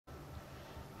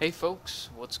Hey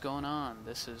folks, what's going on?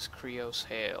 This is Krios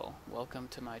Hale. Welcome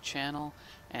to my channel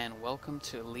and welcome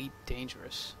to Elite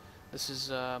Dangerous. This is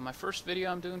my first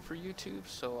video I'm doing for YouTube,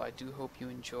 so I do hope you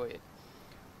enjoy it.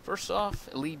 First off,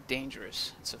 Elite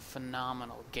Dangerous. It's a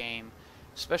phenomenal game,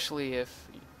 especially if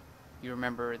you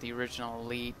remember the original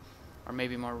Elite, or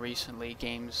maybe more recently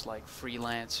games like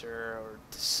Freelancer or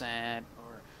Descent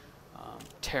or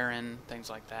Terran, things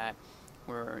like that,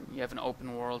 where you have an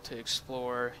open world to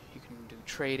explore. You can do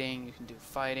trading, you can do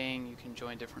fighting, you can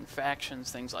join different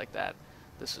factions, things like that.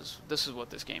 This is what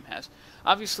this game has.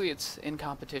 Obviously, it's in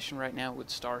competition right now with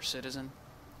Star Citizen.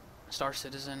 Star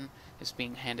Citizen is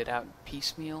being handed out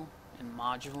piecemeal in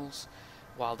modules,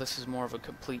 while this is more of a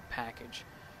complete package.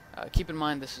 Keep in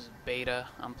mind this is beta.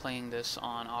 I'm playing this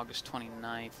on August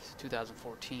 29th,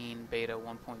 2014, beta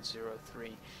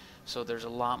 1.03. So there's a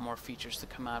lot more features to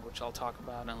come out, which I'll talk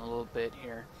about in a little bit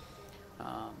here.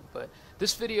 But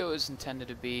this video is intended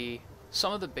to be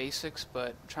some of the basics,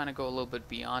 but trying to go a little bit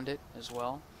beyond it as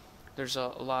well. There's a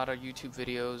lot of YouTube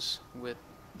videos with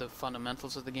the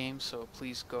fundamentals of the game, so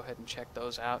please go ahead and check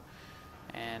those out.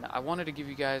 And I wanted to give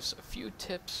you guys a few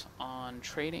tips on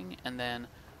trading, and then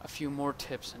a few more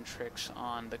tips and tricks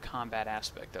on the combat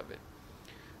aspect of it.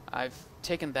 I've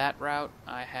taken that route.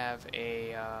 I have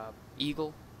a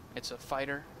Eagle. It's a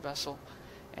fighter vessel,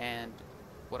 and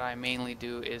what I mainly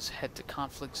do is head to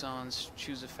conflict zones,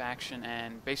 choose a faction,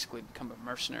 and basically become a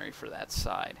mercenary for that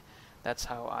side. That's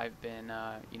how I've been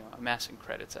amassing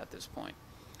credits at this point.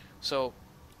 So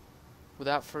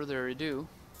without further ado,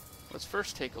 let's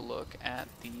first take a look at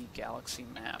the galaxy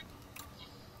map.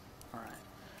 Alright,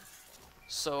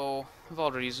 so I've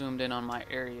already zoomed in on my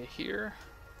area here,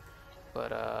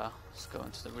 but let's go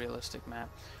into the realistic map.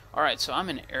 Alright, so I'm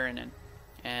in Aranin,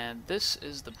 and this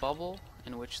is the bubble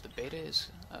in which the beta is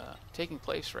taking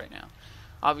place right now.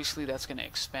 Obviously that's going to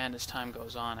expand as time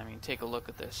goes on. I mean, take a look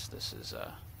at this. This is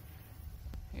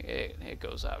it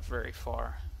goes out very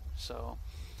far. So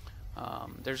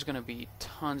there's going to be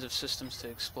tons of systems to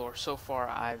explore. So far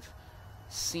I've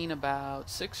seen about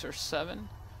 6 or 7,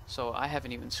 so I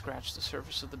haven't even scratched the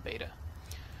surface of the beta.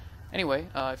 Anyway,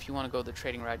 if you want to go the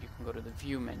trading route, you can go to the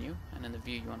view menu, and in the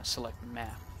view you want to select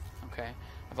map. Okay,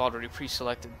 I've already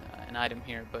pre-selected an item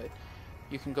here, but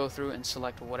you can go through and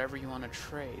select whatever you want to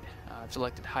trade. I've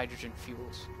selected hydrogen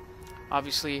fuels.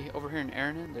 Obviously over here in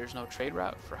Aranin there's no trade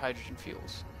route for hydrogen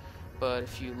fuels, but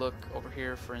if you look over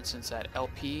here, for instance, at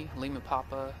LP Lima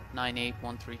Papa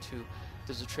 98132,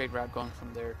 there's a trade route going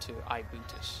from there to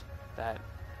Ibutis that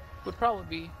would probably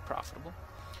be profitable.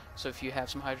 So if you have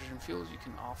some hydrogen fuels, you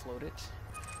can offload it,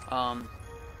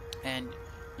 and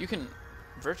you can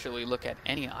virtually look at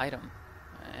any item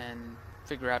and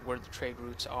figure out where the trade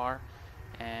routes are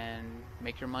and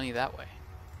make your money that way.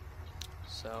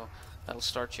 So that'll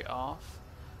start you off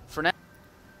for now.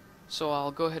 So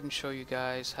I'll go ahead and show you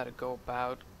guys how to go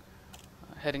about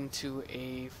heading to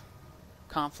a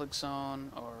conflict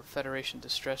zone or Federation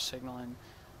distress signal and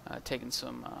taking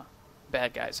some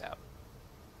bad guys out.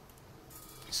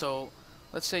 So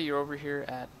let's say you're over here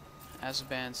at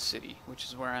Azaban City, which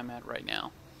is where I'm at right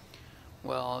now.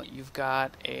 Well, you've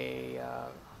got a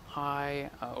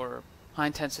high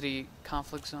intensity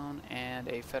conflict zone and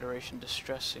a Federation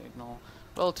distress signal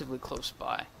relatively close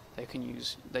by that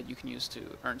you can use to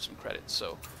earn some credits.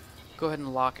 So go ahead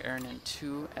and lock Aranin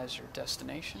 2 as your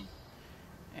destination,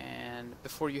 and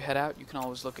before you head out you can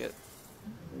always look at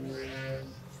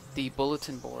the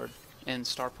bulletin board in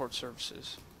Starport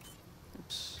Services.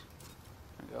 Oops,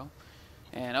 there we go.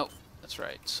 And oh, that's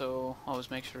right, so always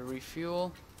make sure to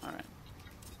refuel. Alright,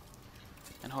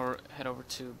 and head over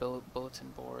to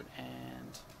bulletin board,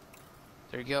 and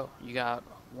there you go. You got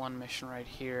one mission right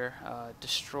here.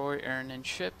 Destroy Aranin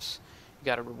ships. You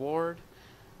got a reward.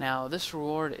 Now this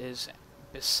reward is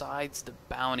besides the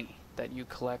bounty that you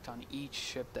collect on each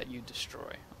ship that you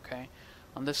destroy. Okay,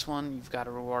 on this one you've got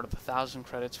a reward of 1,000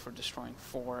 credits for destroying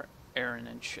 4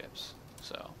 Aranin ships.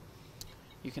 So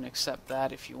you can accept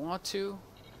that if you want to,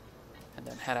 and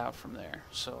then head out from there.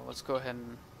 So let's go ahead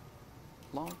and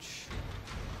launch.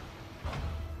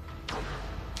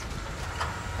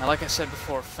 Now, like I said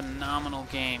before, phenomenal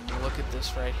game. You look at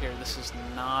this right here. This is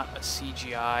not a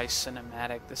CGI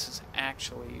cinematic. This is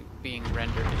actually being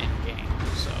rendered in-game.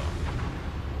 So,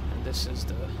 and this is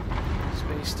the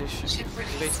space station. It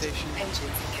is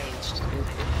massive.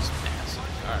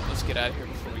 All right, let's get out of here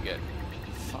before we get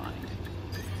fined.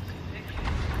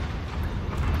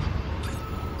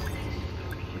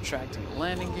 Retracting the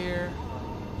landing gear,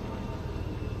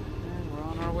 and we're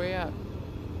on our way out.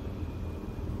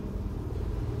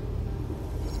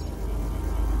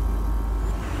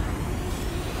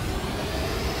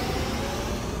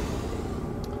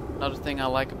 Another thing I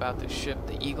like about this ship,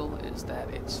 the Eagle, is that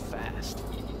it's fast.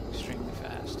 Extremely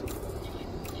fast.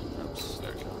 Oops,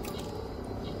 there we go.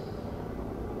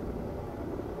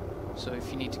 So if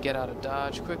you need to get out of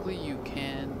Dodge quickly, you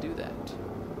can do that.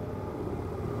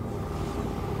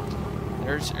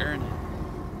 There's Ernan.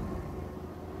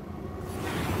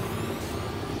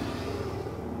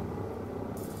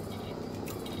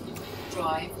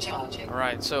 Drive charging.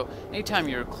 Alright, so anytime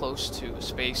you're close to a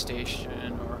space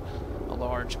station or a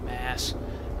large mass,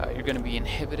 you're going to be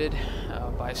inhibited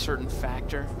by a certain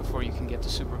factor before you can get to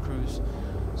Super Cruise.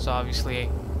 So obviously,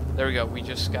 there we go, we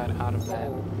just got out of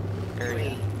that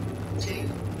area. 3, 2,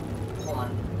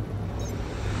 1.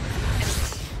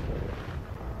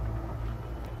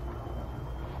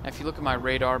 Now if you look at my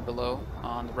radar below,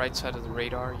 on the right side of the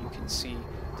radar, you can see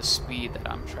the speed that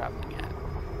I'm traveling at.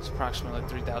 It's approximately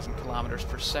 3,000 kilometers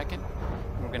per second,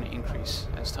 and we're going to increase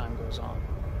as time goes on.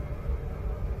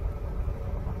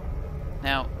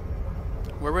 Now,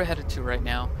 where we're headed to right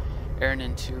now,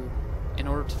 Ernan 2, in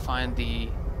order to find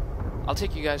the... I'll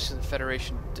take you guys to the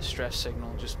Federation distress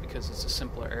signal just because it's a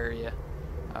simpler area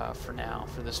for now,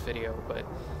 for this video, but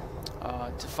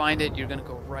to find it, you're going to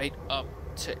go right up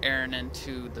to Ernan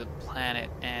 2, the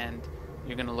planet, and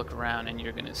you're going to look around and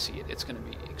you're going to see it. It's going to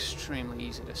be extremely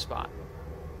easy to spot.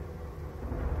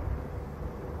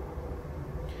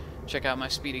 Check out my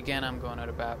speed again. I'm going at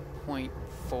about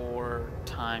 0.4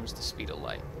 times the speed of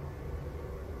light.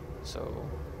 So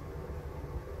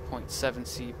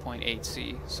 0.7c,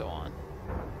 0.8c, so on.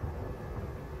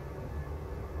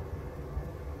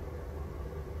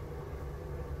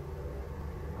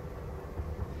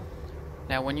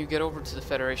 Now when you get over to the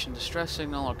Federation distress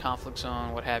signal or conflict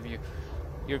zone, what have you,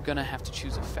 you're going to have to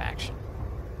choose a faction.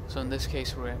 So in this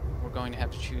case we're going to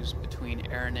have to choose between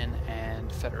Ernan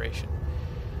and Federation.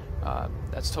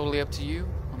 That's totally up to you.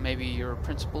 Maybe your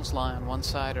principles lie on one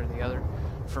side or the other.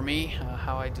 For me,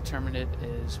 how I determined it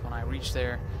is when I reached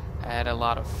there, I had a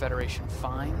lot of Federation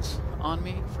fines on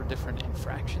me for different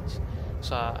infractions.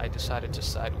 So I decided to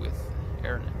side with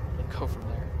Ernan and go from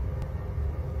there.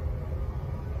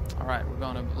 Alright, we're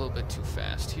going a little bit too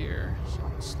fast here, so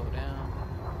let's slow down.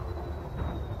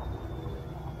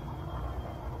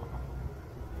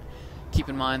 Keep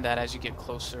in mind that as you get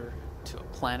closer to a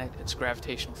planet, its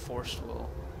gravitational force will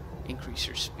increase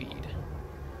your speed.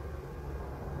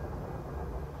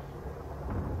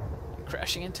 And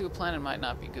crashing into a planet might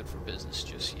not be good for business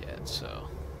just yet, so...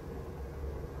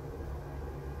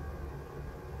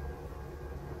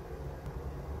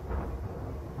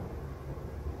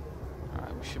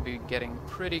 Alright, we should be getting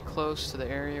pretty close to the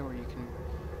area where you can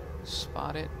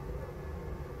spot it.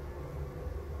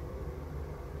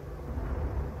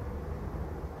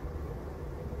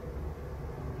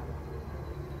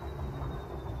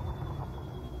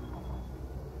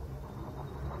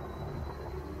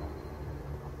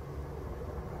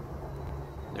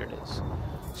 There it is.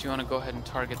 So you want to go ahead and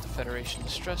target the Federation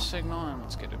distress signal, and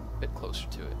let's get a bit closer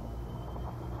to it.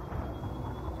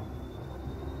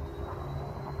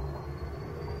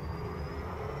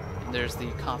 And there's the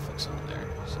conflict zone there.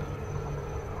 So,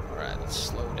 alright, let's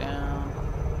slow down.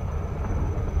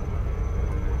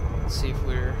 Let's see if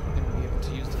we're going to be able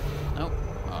to use the... Nope.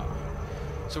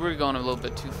 So we're going a little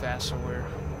bit too fast, so we're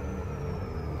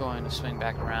going to swing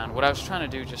back around. What I was trying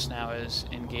to do just now is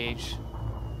engage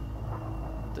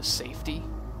the safety.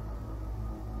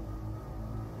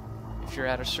 If you're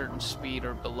at a certain speed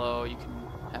or below, you can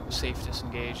have a safe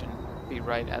disengage and be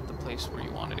right at the place where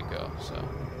you wanted to go. So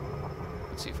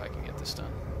let's see if I can get this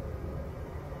done.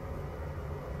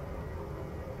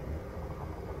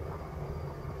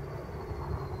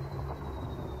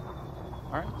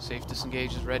 Alright, safe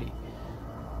disengage is ready.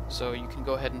 So you can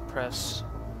go ahead and press,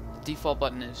 the default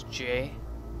button is J,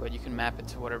 but you can map it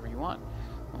to whatever you want.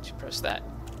 Once you press that,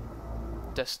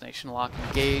 destination lock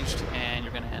engaged, and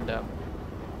you're going to end up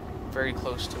very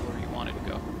close to where you wanted to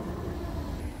go.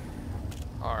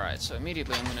 Alright, so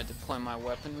immediately I'm going to deploy my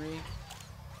weaponry,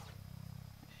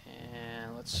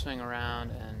 and let's swing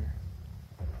around, and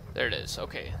there it is.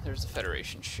 Okay, there's the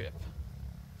Federation ship.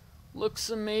 Looks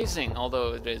amazing,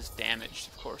 although it is damaged,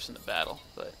 of course, in the battle.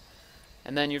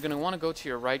 And then you're going to want to go to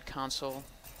your right console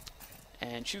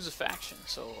and choose a faction.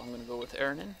 So I'm going to go with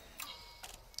Ernan,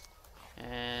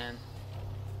 and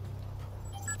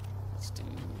let's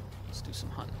do some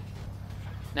hunting.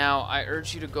 Now I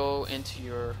urge you to go into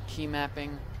your key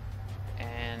mapping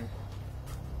and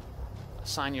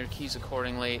assign your keys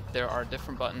accordingly. There are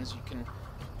different buttons you can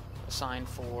assign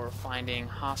for finding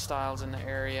hostiles in the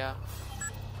area,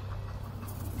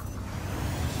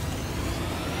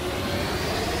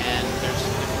 and there's a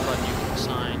different button you can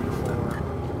assign for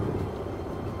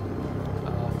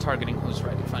targeting who's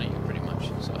right in front of you, pretty much.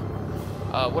 So,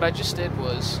 what I just did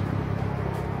was,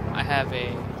 I have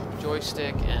a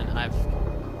joystick, and I've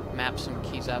mapped some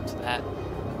keys out to that,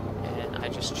 and I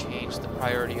just changed the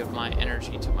priority of my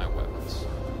energy to my weapons.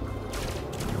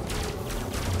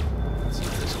 Let's see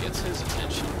if this gets his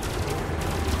attention.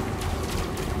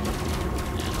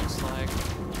 And it looks like...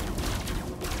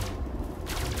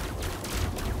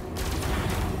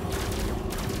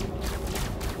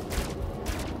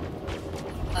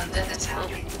 Under attack.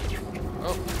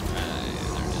 Oh,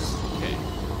 there it is. Okay.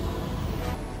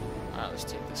 Alright, let's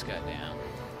take this guy down.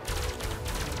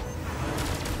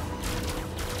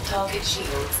 Target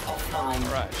shields offline.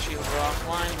 Alright, shields are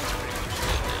offline. Let's pretty much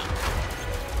get down.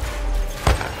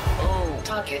 Oh!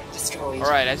 Target destroyed.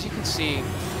 Alright, as you can see,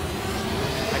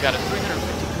 I got a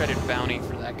 350 credit bounty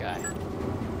for that guy.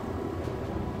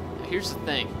 Now, here's the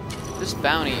thing. This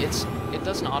bounty, it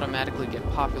doesn't automatically get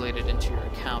populated into your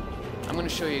account. I'm going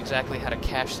to show you exactly how to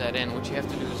cash that in. What you have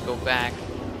to do is go back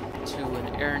to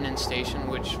an Aranin station,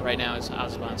 which right now is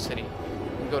Azeban City.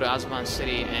 You can go to Azeban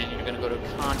City and you're going to go to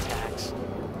Contacts.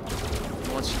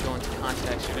 And once you go into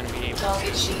Contacts, you're going to be able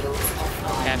Target to shields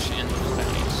offline. cash in those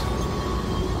bounties.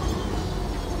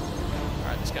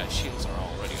 Alright, this guy's shields are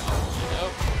already off.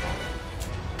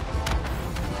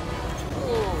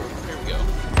 Oh, here we go.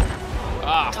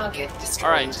 Ah! Target destroyed.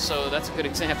 Alright, so that's a good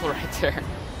example right there.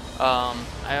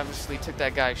 I obviously took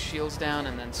that guy's shields down,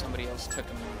 and then somebody else took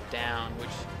him down, which,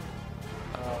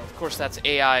 of course, that's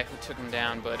AI who took him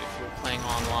down, but if you're playing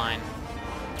online,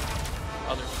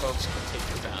 other folks can take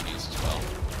your bounties as well.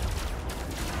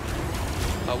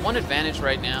 One advantage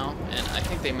right now, and I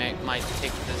think they might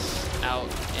take this out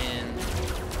in the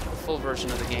full version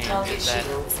of the game, Target is that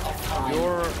shields offline.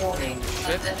 your Warning.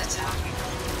 ship Under attack.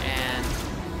 and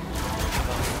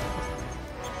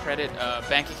credit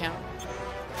bank account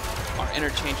are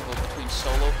interchangeable between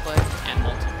solo play and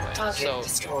multiplayer. Target So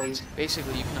destroyed.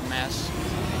 basically you can amass a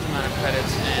huge amount of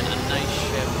credits and a nice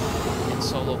ship in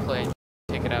solo play and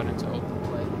take it out into open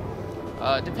play.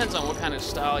 Depends on what kind of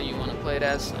style you want to play it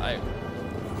as. I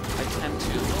tend to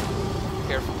be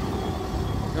careful.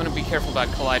 You want to be careful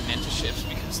about colliding into ships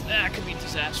because that could be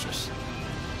disastrous.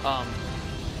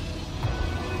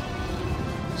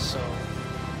 So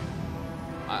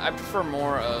I prefer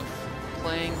more of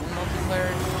playing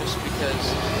multiplayer just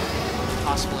because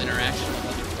possible interaction with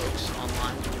other folks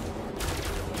online.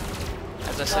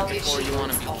 As I said before, you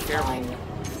want to be careful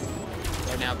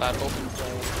right now about open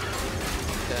play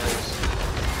because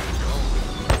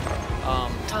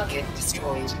Target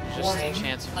destroyed. just a Warning.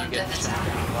 chance of you Under getting shot attack.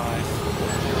 down by.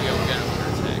 Here we go, we got another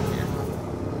attack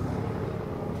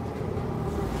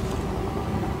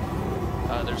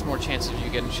here. There's more chance of you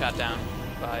getting shot down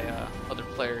by other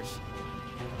players.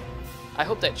 I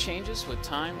hope that changes with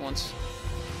time once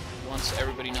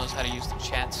everybody knows how to use the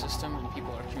chat system and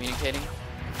people are communicating.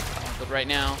 But right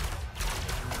now,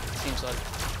 it seems like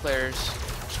players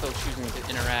are still choosing to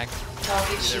interact Target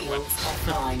with their shields weapons.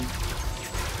 offline.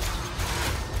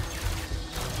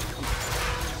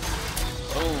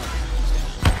 Boom.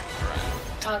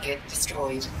 Alright. Target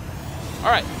destroyed.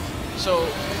 Alright, so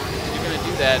if you're going to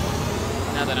do that,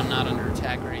 now that I'm not under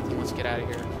attack or anything, let's get out of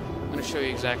here. I'm going to show you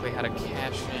exactly how to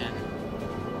cash in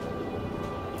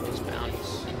those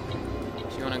bounties.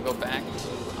 So you want to go back to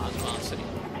Azeban City.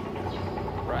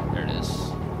 Right, there it is.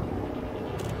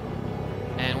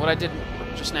 And what I did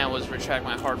just now was retract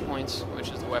my hard points, which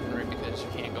is the weaponry, because you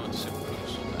can't go into super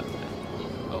cruise without that.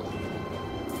 Oh.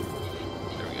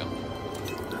 There we go.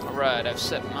 Alright, I've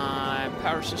set my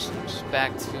power systems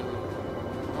back to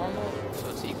normal, so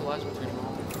it's equalized between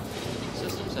all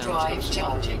systems. And Drive let's go to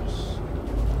charging.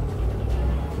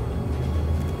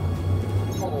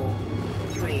 4,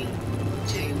 3,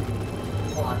 2,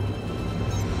 1.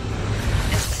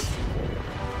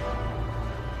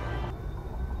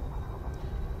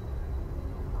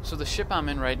 So the ship I'm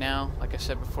in right now, like I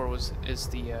said before, is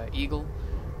the Eagle.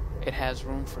 It has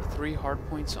room for 3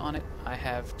 hardpoints on it. I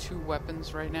have 2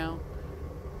 weapons right now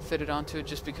fitted onto it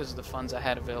just because of the funds I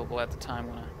had available at the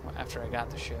time after I got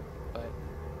the ship.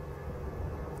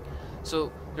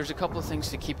 So there's a couple of things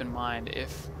to keep in mind.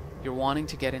 If you're wanting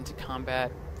to get into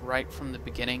combat right from the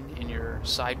beginning in your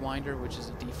Sidewinder, which is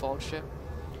a default ship,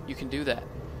 you can do that.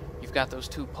 You've got those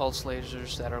 2 pulse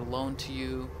lasers that are loaned to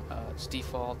you. It's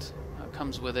default.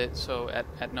 Comes with it, so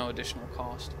at no additional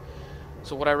cost.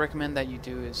 So what I recommend that you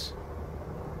do is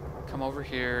come over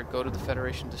here, go to the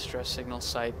Federation Distress Signal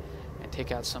site, and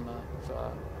take out some of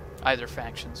either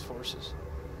faction's forces.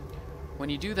 When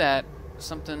you do that,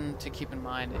 something to keep in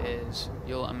mind is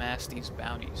you'll amass these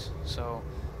bounties. So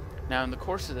now in the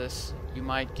course of this, you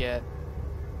might get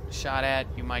shot at,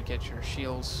 you might get your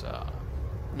shields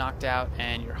knocked out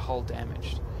and your hull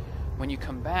damaged. When you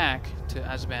come back to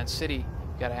Azabad City,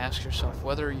 you gotta ask yourself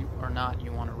whether or not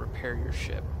you want to repair your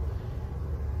ship.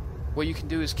 What you can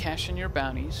do is cash in your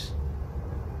bounties,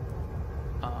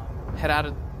 head out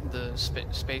of the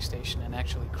space station and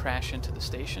actually crash into the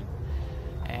station,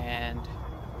 and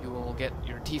you will get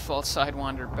your default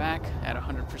Sidewinder back at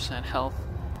 100% health.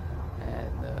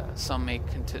 And some may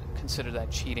consider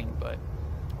that cheating, but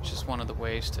it's just one of the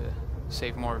ways to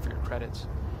save more of your credits.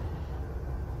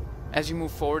 As you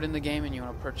move forward in the game and you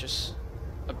want to purchase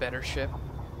a better ship,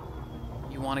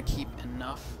 you want to keep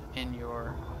enough in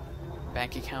your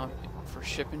bank account for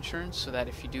ship insurance so that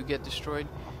if you do get destroyed,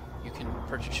 you can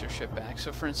purchase your ship back.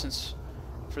 So for instance,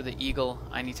 for the Eagle,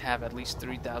 I need to have at least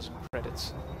 3,000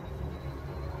 credits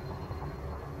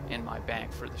in my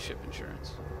bank for the ship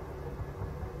insurance.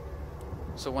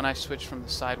 So when I switched from the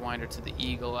Sidewinder to the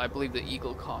Eagle, I believe the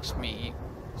Eagle cost me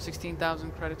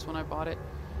 16,000 credits when I bought it.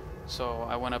 So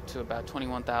I went up to about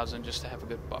 21,000 just to have a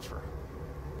good buffer.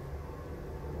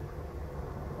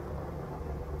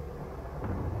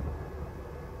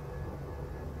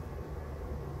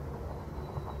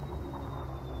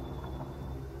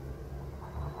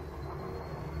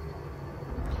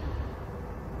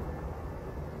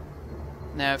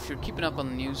 Now, if you're keeping up on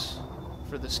the news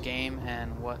for this game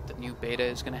and what the new beta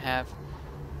is going to have,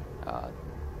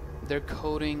 they're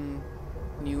coding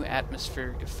new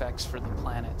atmospheric effects for the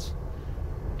planets.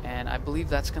 And I believe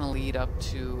that's going to lead up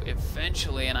to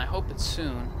eventually, and I hope it's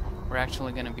soon, we're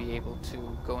actually going to be able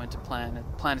to go into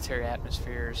planetary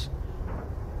atmospheres,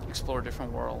 explore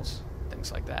different worlds,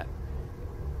 things like that.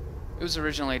 It was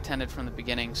originally intended from the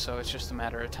beginning, so it's just a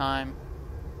matter of time.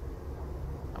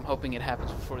 I'm hoping it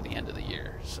happens before the end of the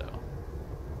year, so.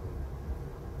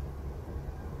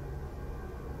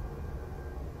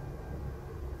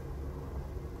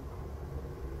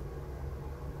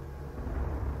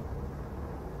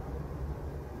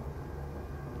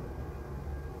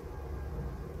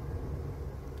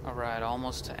 Alright,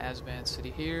 almost to Azabad City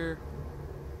here.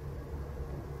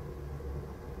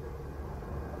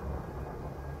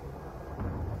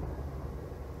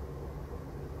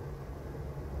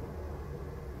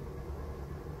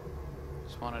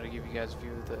 Just wanted to give you guys a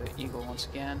view of the Eagle once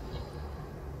again.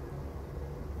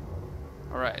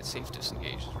 Alright, safe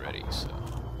disengage is ready, so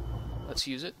let's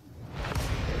use it.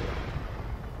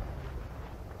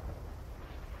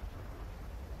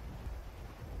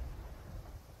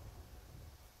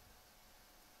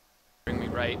 Bring me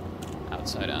right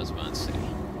outside Azabad City.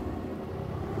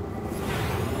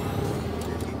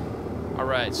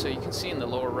 Alright, so you can see in the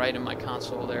lower right of my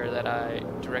console there that I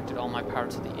directed all my power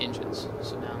to the engines.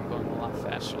 So now I'm going a lot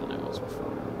faster than I was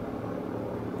before.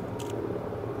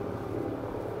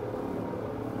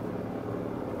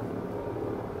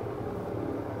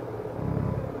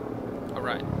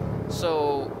 Alright,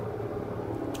 so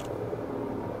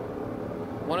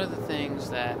one of the things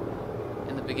that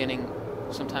in the beginning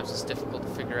sometimes it's difficult to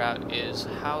figure out is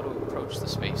how to approach the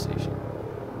space station.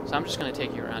 So I'm just going to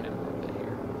take you around in a little bit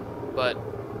here. But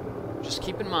just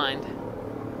keep in mind,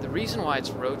 the reason why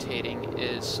it's rotating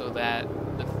is so that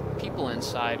the people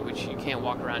inside, which you can't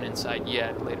walk around inside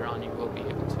yet, later on you will be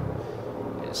able to,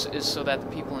 is so that the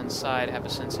people inside have a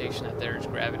sensation that there is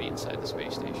gravity inside the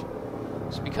space station.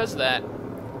 So because of that,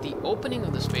 the opening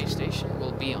of the space station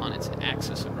will be on its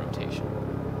axis of rotation.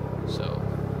 So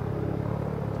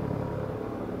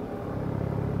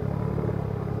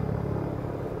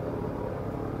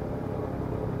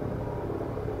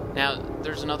now,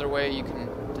 there's another way you can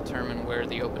determine where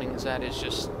the opening is at, is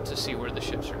just to see where the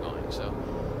ships are going. So,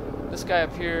 this guy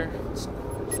up here, it's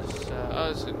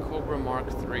a Cobra Mark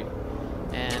III.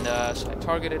 And so I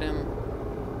targeted him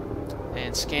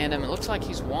and scanned him. It looks like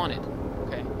he's wanted.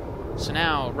 Okay. So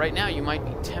now, right now, you might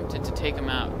be tempted to take him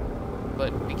out.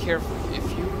 But be careful. If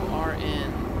you are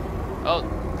in...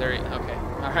 Oh, there he... Okay.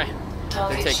 Alright.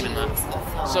 They're taking him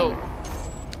out. So,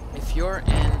 if you're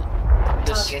in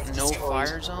this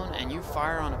no-fire zone, and you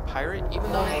fire on a pirate, even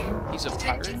though he's a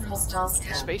pirate,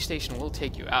 the space station will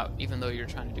take you out, even though you're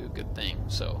trying to do a good thing,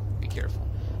 so be careful.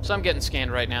 So I'm getting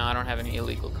scanned right now. I don't have any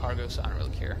illegal cargo, so I don't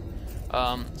really care.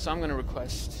 So I'm going to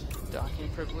request docking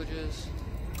privileges.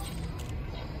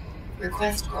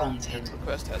 Request granted.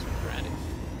 Request has been granted.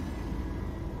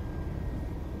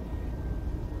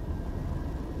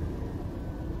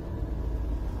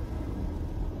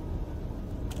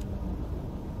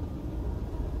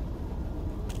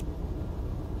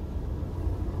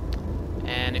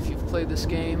 And if you've played this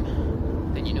game,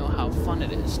 then you know how fun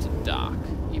it is to dock.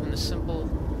 Even the simple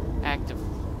act of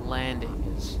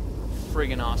landing is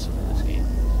friggin' awesome in this game.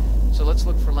 So let's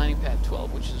look for landing pad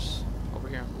 12, which is over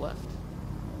here on the left.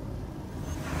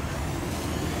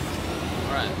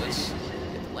 Alright, let's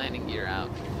get the landing gear out.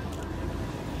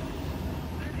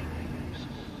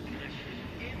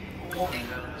 Warning,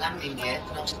 landing gear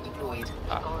not deployed.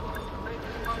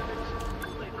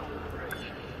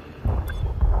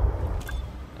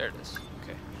 There it is.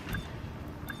 Okay.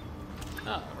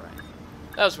 Oh,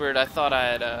 right. That was weird. I thought I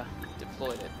had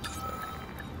deployed it.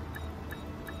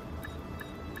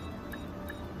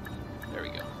 There we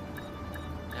go.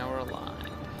 Now we're aligned.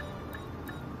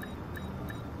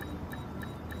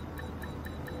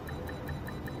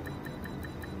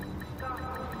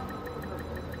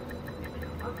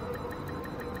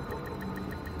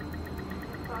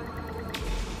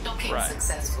 Docking Right.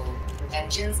 successful.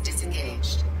 Engines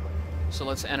disengaged. So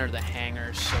let's enter the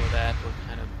hangar so that we're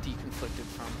kind of deconflicted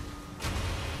from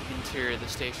the interior of the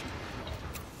station.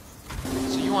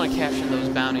 So you want to capture those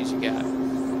bounties you got.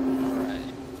 Alright.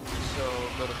 So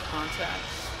go to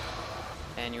contacts,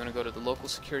 and you want to go to the local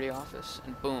security office,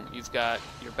 and boom, you've got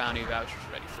your bounty vouchers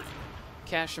ready for you.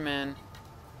 Cash them in,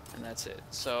 and that's it.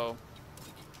 So,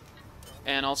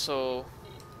 and also,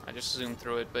 I just zoomed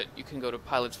through it, but you can go to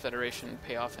Pilots Federation and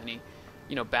pay off any,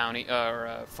 you know, bounty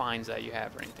or fines that you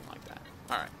have or anything like that.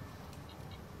 Alright.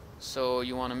 So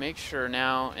you want to make sure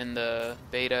now in the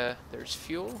beta there's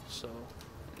fuel, so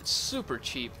it's super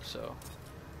cheap, so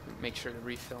make sure to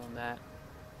refill on that.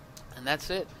 And that's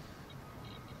it.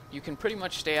 You can pretty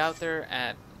much stay out there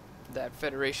at that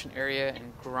Federation area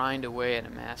and grind away and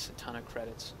amass a ton of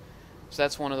credits. So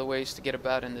that's one of the ways to get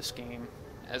about in this game.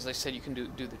 As I said, you can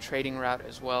do the trading route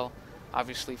as well.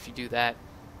 Obviously, if you do that,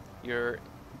 you're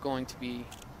going to be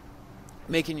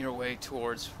making your way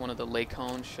towards one of the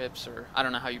Lakon ships, or I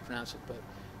don't know how you pronounce it, but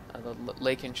the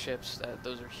Lakon ships.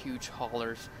 Those are huge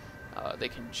haulers. They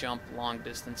can jump long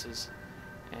distances,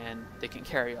 and they can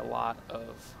carry a lot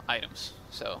of items.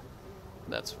 So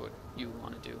that's what you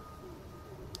want to do.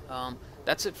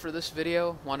 That's it for this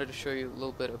video. Wanted to show you a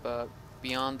little bit about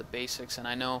beyond the basics, and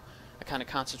I know I kind of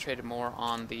concentrated more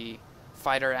on the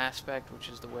fighter aspect, which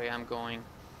is the way I'm going,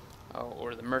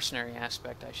 or the mercenary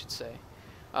aspect, I should say.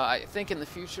 I think in the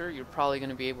future you're probably going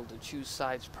to be able to choose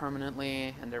sides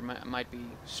permanently, and there might be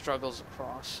struggles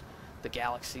across the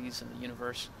galaxies and the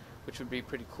universe, which would be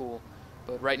pretty cool.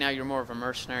 But right now you're more of a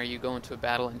mercenary. You go into a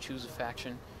battle and choose a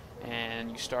faction, and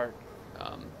you start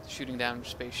shooting down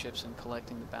spaceships and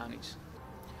collecting the bounties.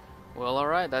 Well,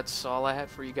 alright, that's all I had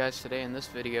for you guys today in this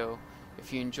video.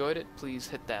 If you enjoyed it, please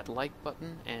hit that like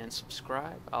button and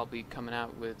subscribe. I'll be coming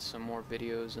out with some more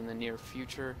videos in the near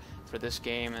future for this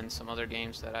game and some other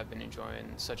games that I've been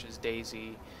enjoying, such as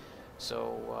DayZ.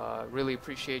 So, really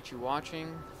appreciate you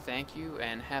watching. Thank you,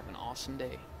 and have an awesome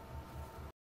day.